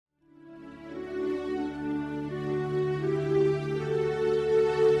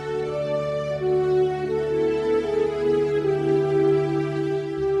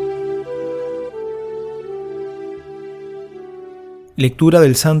Lectura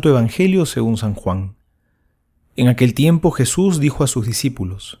del Santo Evangelio según San Juan. En aquel tiempo Jesús dijo a sus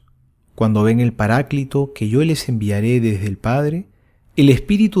discípulos: Cuando venga el Paráclito que yo les enviaré desde el Padre, el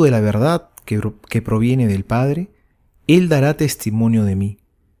Espíritu de la verdad que proviene del Padre, Él dará testimonio de mí.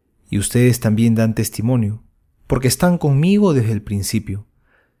 Y ustedes también dan testimonio, porque están conmigo desde el principio.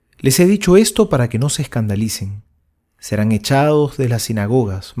 Les he dicho esto para que no se escandalicen. Serán echados de las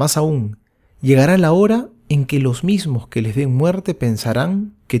sinagogas, más aún, llegará la hora en que los mismos que les den muerte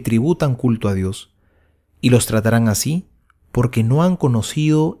pensarán que tributan culto a Dios, y los tratarán así porque no han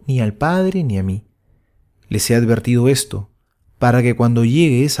conocido ni al Padre ni a mí. Les he advertido esto, para que cuando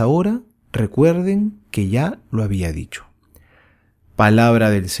llegue esa hora recuerden que ya lo había dicho. Palabra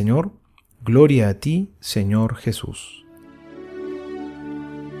del Señor, gloria a ti, Señor Jesús.